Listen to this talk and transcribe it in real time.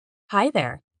Hi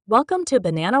there. Welcome to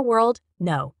Banana World.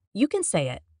 No, you can say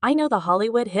it. I know the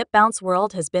Hollywood hip bounce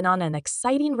world has been on an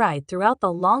exciting ride throughout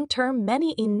the long term.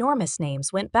 Many enormous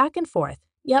names went back and forth,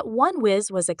 yet one whiz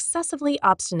was excessively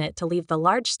obstinate to leave the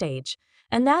large stage,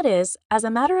 and that is, as a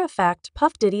matter of fact,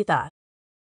 Puff Diddy. The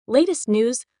latest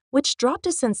news, which dropped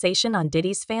a sensation on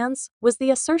Diddy's fans, was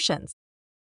the assertions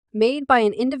made by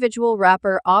an individual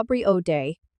rapper, Aubrey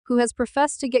O'Day, who has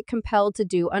professed to get compelled to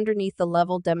do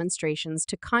underneath-the-level demonstrations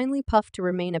to kindly Puff to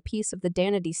remain a piece of the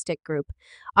Danity Stick group.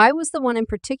 I was the one in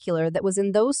particular that was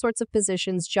in those sorts of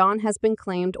positions. John has been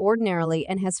claimed ordinarily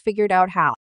and has figured out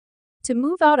how to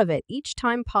move out of it each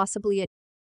time possibly. It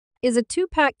is a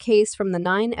two-pack case from the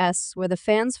 9S where the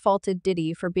fans faulted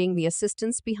Diddy for being the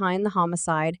assistance behind the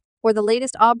homicide, or the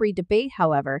latest Aubrey debate.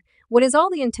 However, what is all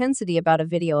the intensity about a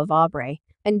video of Aubrey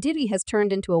and Diddy has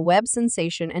turned into a web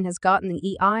sensation and has gotten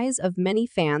the eyes of many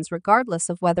fans regardless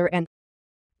of whether an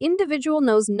individual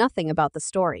knows nothing about the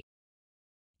story.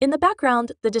 in the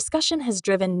background. The discussion has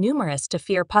driven numerous to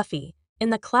fear Puffy. In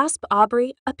the clasp,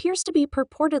 Aubrey appears to be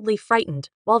purportedly frightened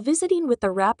while visiting with the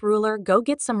rap ruler. Go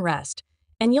get some rest,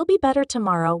 and you'll be better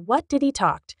tomorrow. What Diddy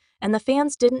talked, and the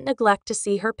fans didn't neglect to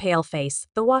see her pale face.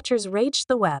 The watchers raged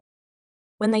the web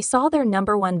when they saw their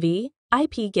number one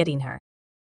VIP getting her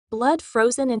blood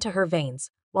frozen into her veins,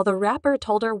 while the rapper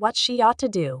told her what she ought to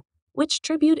do, which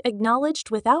tribute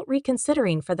acknowledged without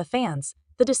reconsidering. For the fans,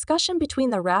 the discussion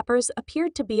between the rappers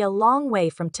appeared to be a long way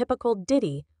from typical.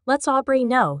 Diddy lets Aubrey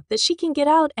know that she can get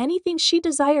out anything she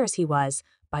desires. He was,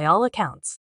 by all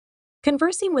accounts,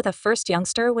 conversing with a first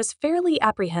youngster was fairly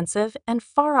apprehensive and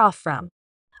far off from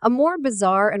A more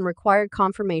bizarre and required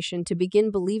confirmation to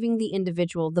begin believing the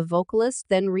individual. The vocalist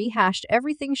then rehashed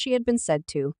everything she had been said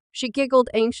to. She giggled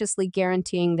anxiously,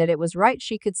 guaranteeing that it was right.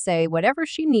 She could say whatever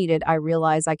she needed. I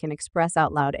realize I can express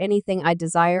out loud anything I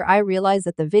desire. I realize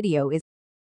that the video is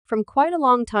from quite a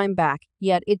long time back,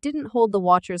 yet it didn't hold the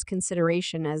watcher's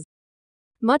consideration as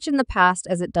much in the past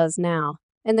as it does now.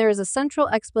 And there is a central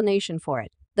explanation for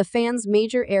it. The fans'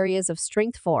 major areas of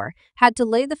strength had to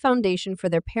lay the foundation for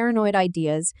their paranoid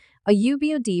ideas.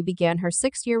 Aubrey O'Day began her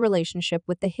 6-year relationship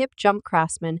with the hip jump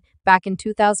craftsman back in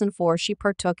 2004. She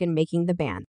partook in making the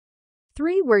band.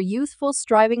 3 were youthful,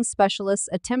 striving specialists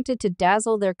attempted to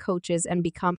dazzle their coaches and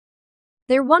become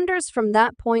their wonders from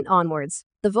that point onwards.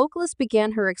 The vocalist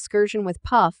began her excursion with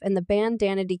Puff and the band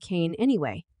Danity Kane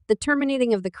anyway. The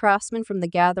terminating of the craftsman from the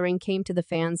gathering came to the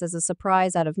fans as a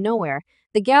surprise out of nowhere.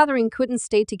 The gathering couldn't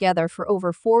stay together for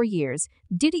over 4 years.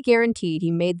 Diddy guaranteed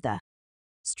he made the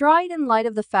stride in light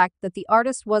of the fact that the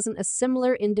artist wasn't a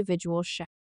similar individual.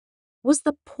 was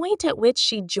the point at which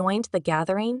she joined the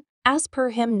gathering. As per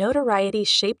him, notoriety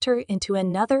shaped her into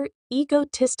another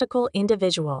egotistical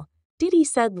individual. Diddy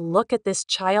said, "Look at this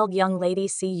child, young lady,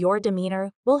 see your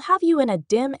demeanor. We'll have you in a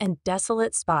dim and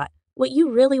desolate spot. What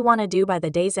you really want to do by the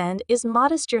day's end is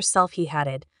modest yourself." He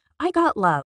added, "I got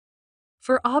love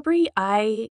for Aubrey.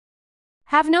 I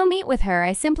have no meet with her.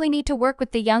 I simply need to work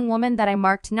with the young woman that I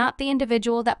marked, not the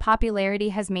individual that popularity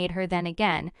has made her." Then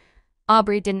again,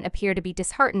 Aubrey didn't appear to be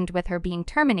disheartened with her being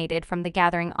terminated from the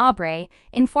gathering. Aubrey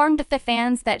informed the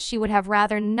fans that she would have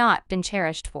rather not been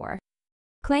cherished for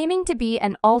claiming to be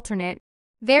an alternate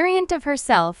variant of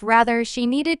herself. Rather, she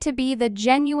needed to be the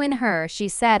genuine her. She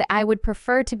said, "I would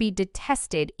prefer to be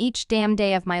detested each damn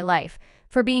day of my life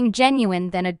for being genuine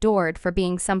than adored for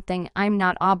being something I'm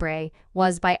not." Aubrey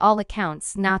was, by all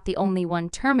accounts, not the only one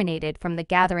terminated from the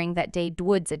gathering that day.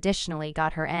 Woods additionally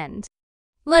got her end.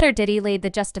 Later, Diddy laid the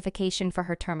justification for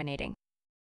her terminating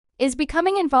is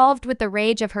becoming involved with the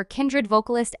rage of her kindred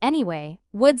vocalist anyway.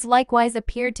 Woods likewise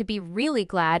appeared to be really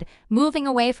glad moving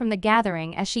away from the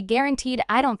gathering, as she guaranteed,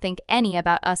 "I don't think any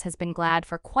about us has been glad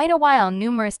for quite a while."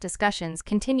 Numerous discussions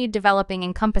continued developing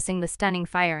encompassing the stunning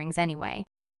firings anyway.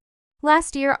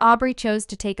 Last year, Aubrey chose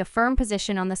to take a firm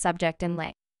position on the subject and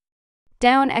lay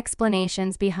down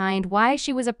explanations behind why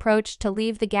she was approached to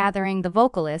leave the gathering. The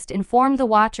vocalist informed the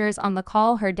watchers on the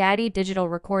Call Her Daddy digital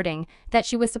recording that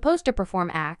she was supposed to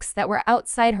perform acts that were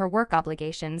outside her work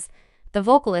obligations. The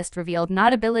vocalist revealed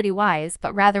not ability-wise,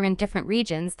 but rather in different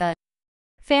regions. The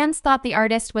fans thought the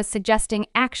artist was suggesting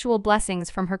actual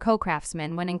blessings from her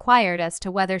co-craftsman. When inquired as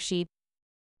to whether she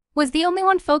was the only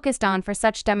one focused on for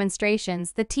such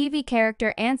demonstrations, the TV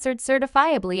character answered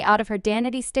certifiably, out of her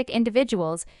Danity Stick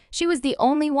individuals, she was the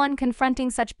only one confronting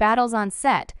such battles on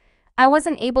set. "I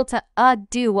wasn't able to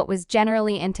do what was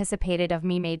generally anticipated of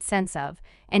me, made sense of,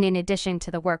 and in addition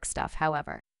to the work stuff,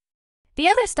 however. The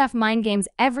other stuff, mind games,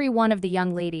 every one of the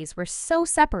young ladies were so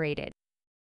separated.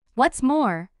 What's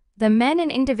more, The men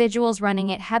and individuals running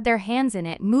it had their hands in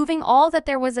it, moving all that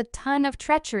there was a ton of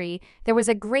treachery, there was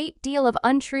a great deal of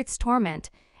untruths,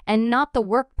 torment, and not the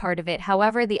work part of it.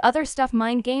 However, the other stuff,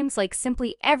 mind games, like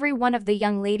simply every one of the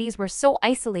young ladies were so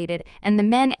isolated, and the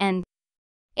men and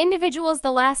individuals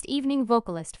the last evening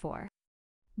vocalist for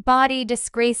body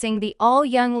disgracing the all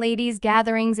young ladies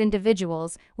gatherings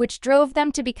individuals, which drove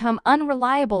them to become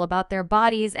unreliable about their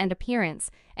bodies and appearance,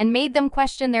 and made them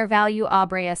question their value.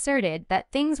 Aubrey asserted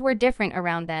that things were different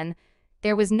around then.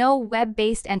 There was no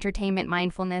web-based entertainment,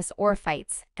 mindfulness, or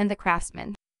fights, and the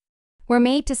craftsmen were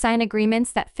made to sign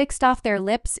agreements that fixed off their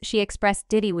lips. She expressed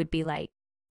Diddy would be like,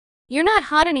 "You're not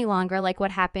hot any longer, like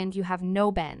what happened, you have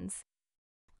no bends.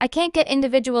 I can't get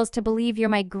individuals to believe you're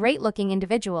my great-looking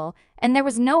individual, and there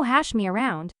was no hash me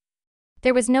around.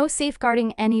 There was no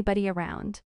safeguarding anybody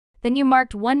around. Then you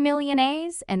marked 1 million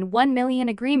A's and 1 million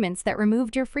agreements that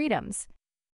removed your freedoms."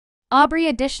 Aubrey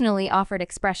additionally offered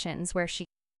expressions where she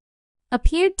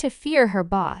appeared to fear her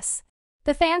boss.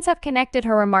 The fans have connected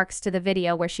her remarks to the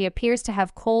video where she appears to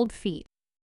have cold feet.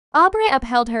 Aubrey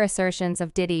upheld her assertions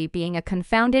of Diddy being a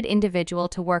confounded individual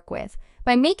to work with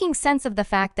by making sense of the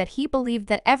fact that he believed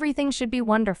that everything should be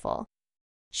wonderful.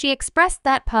 She expressed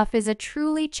that Puff is a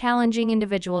truly challenging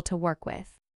individual to work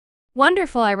with.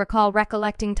 "Wonderful, I recall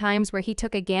recollecting times where he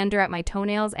took a gander at my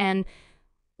toenails and,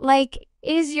 like,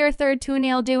 is your third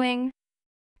toenail doing?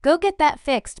 Go get that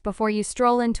fixed before you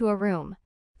stroll into a room."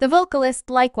 The vocalist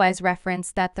likewise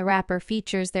referenced that the rapper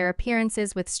features their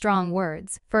appearances with strong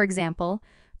words, for example,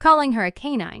 calling her a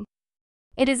canine.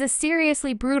 It is a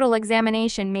seriously brutal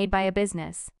examination made by a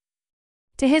business.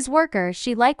 To his worker,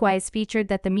 she likewise featured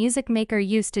that the music maker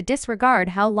used to disregard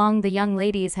how long the young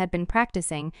ladies had been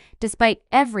practicing, despite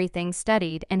everything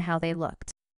studied and how they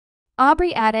looked.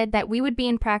 Aubrey added that we would be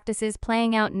in practices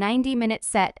playing out 90-minute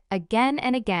set again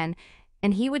and again,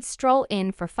 and he would stroll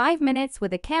in for 5 minutes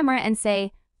with a camera and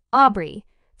say, "Aubrey,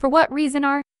 for what reason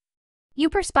are you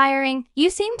perspiring? You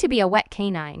seem to be a wet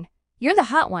canine. You're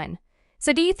the hot one.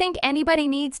 So do you think anybody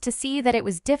needs to see that it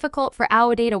was difficult for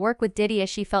O'Day to work with Diddy as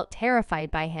she felt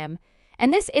terrified by him?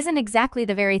 And this isn't exactly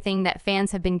the very thing that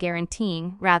fans have been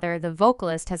guaranteeing. Rather, the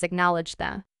vocalist has acknowledged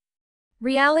the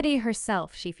reality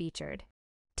herself," she featured.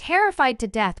 "Terrified to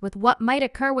death with what might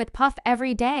occur with Puff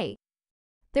every day.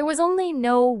 There was only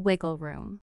no wiggle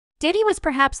room. Diddy was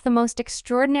perhaps the most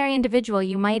extraordinary individual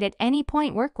you might at any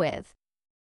point work with.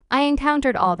 I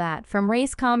encountered all that, from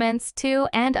race comments to,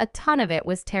 and a ton of it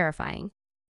was terrifying.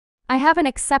 I have an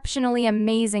exceptionally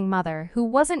amazing mother who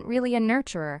wasn't really a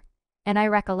nurturer, and I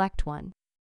recollect one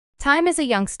time as a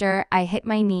youngster, I hit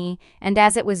my knee, and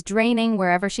as it was draining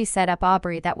wherever she set up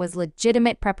Aubrey, that was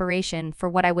legitimate preparation for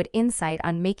what I would incite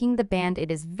on making the band.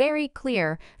 It is very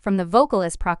clear from the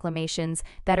vocalist proclamations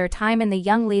that her time in the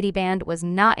young lady band was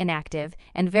not inactive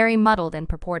and very muddled, and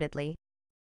purportedly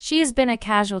she has been a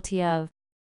casualty of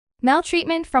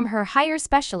maltreatment from her higher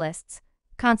specialists.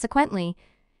 Consequently,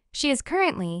 she is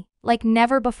currently, like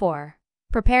never before,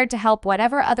 prepared to help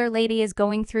whatever other lady is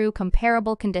going through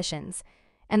comparable conditions,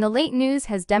 and the late news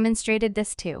has demonstrated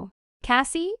this too.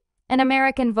 Cassie, an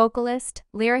American vocalist,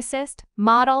 lyricist,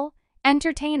 model,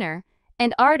 entertainer,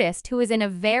 and artist who is in a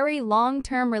very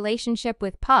long-term relationship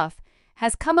with Puff,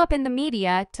 has come up in the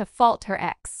media to fault her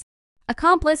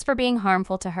ex-accomplice for being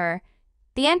harmful to her.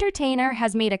 The entertainer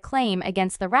has made a claim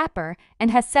against the rapper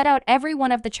and has set out every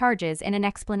one of the charges in an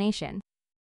explanation.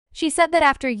 She said that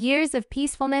after years of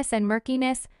peacefulness and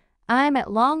murkiness, I'm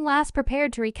at long last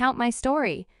prepared to recount my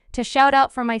story, to shout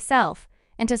out for myself,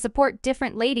 and to support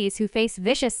different ladies who face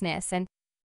viciousness and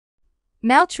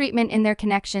maltreatment in their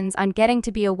connections. On getting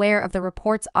to be aware of the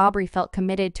reports, Aubrey felt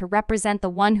committed to represent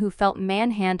the one who felt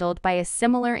manhandled by a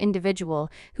similar individual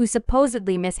who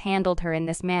supposedly mishandled her in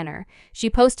this manner. She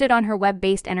posted on her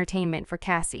web-based entertainment for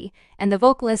Cassie, and the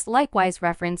vocalist likewise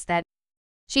referenced that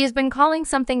she has been calling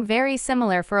something very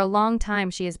similar for a long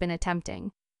time. She has been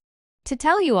attempting to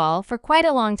tell you all for quite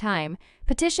a long time.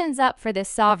 Petitions up for this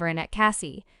sovereign at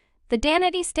Cassie. The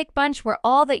Danity Stick Bunch were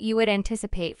all that you would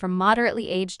anticipate from moderately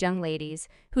aged young ladies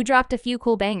who dropped a few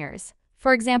cool bangers.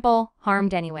 For example,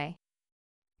 Harmed Anyway.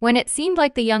 When it seemed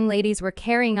like the young ladies were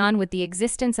carrying on with the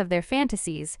existence of their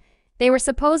fantasies, they were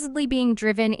supposedly being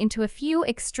driven into a few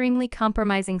extremely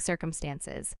compromising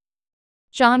circumstances.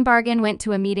 John Bargan went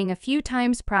to a meeting a few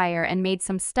times prior and made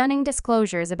some stunning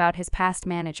disclosures about his past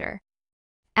manager.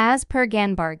 As per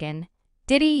Gan Bargan,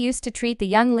 Diddy used to treat the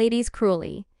young ladies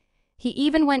cruelly. He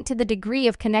even went to the degree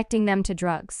of connecting them to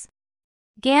drugs.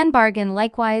 Gan Bargan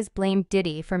likewise blamed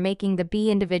Diddy for making the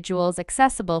B individuals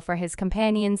accessible for his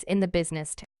companions in the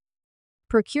business to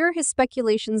procure his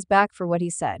speculations back for what he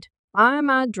said.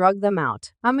 I'ma drug them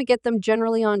out. I'ma get them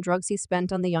generally on drugs he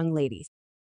spent on the young ladies.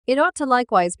 It ought to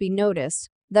likewise be noticed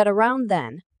that around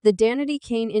then, the Danity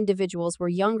Kane individuals were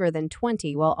younger than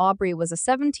 20 while Aubrey was a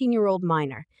 17-year-old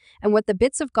minor, and what the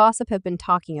bits of gossip have been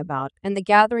talking about and the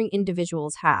gathering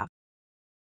individuals have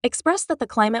expressed that the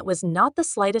climate was not the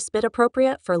slightest bit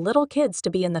appropriate for little kids to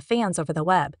be in the fans over the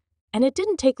web, and it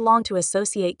didn't take long to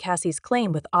associate Cassie's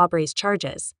claim with Aubrey's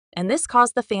charges, and this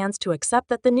caused the fans to accept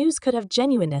that the news could have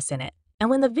genuineness in it,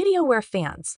 and when the video where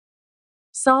fans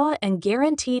saw and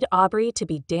guaranteed Aubrey to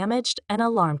be damaged and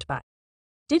alarmed by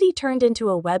Diddy turned into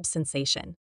a web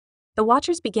sensation. The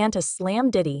watchers began to slam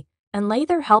Diddy and lay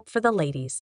their help for the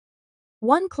ladies.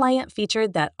 One client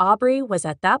featured that Aubrey was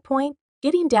at that point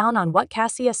getting down on what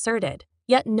Cassie asserted,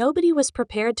 yet nobody was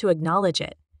prepared to acknowledge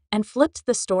it, and flipped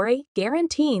the story,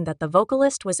 guaranteeing that the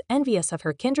vocalist was envious of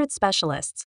her kindred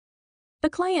specialists. The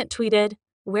client tweeted,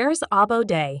 "Where's Aubrey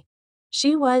O'Day?"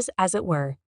 She was, as it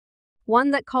were,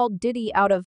 one that called Diddy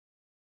out of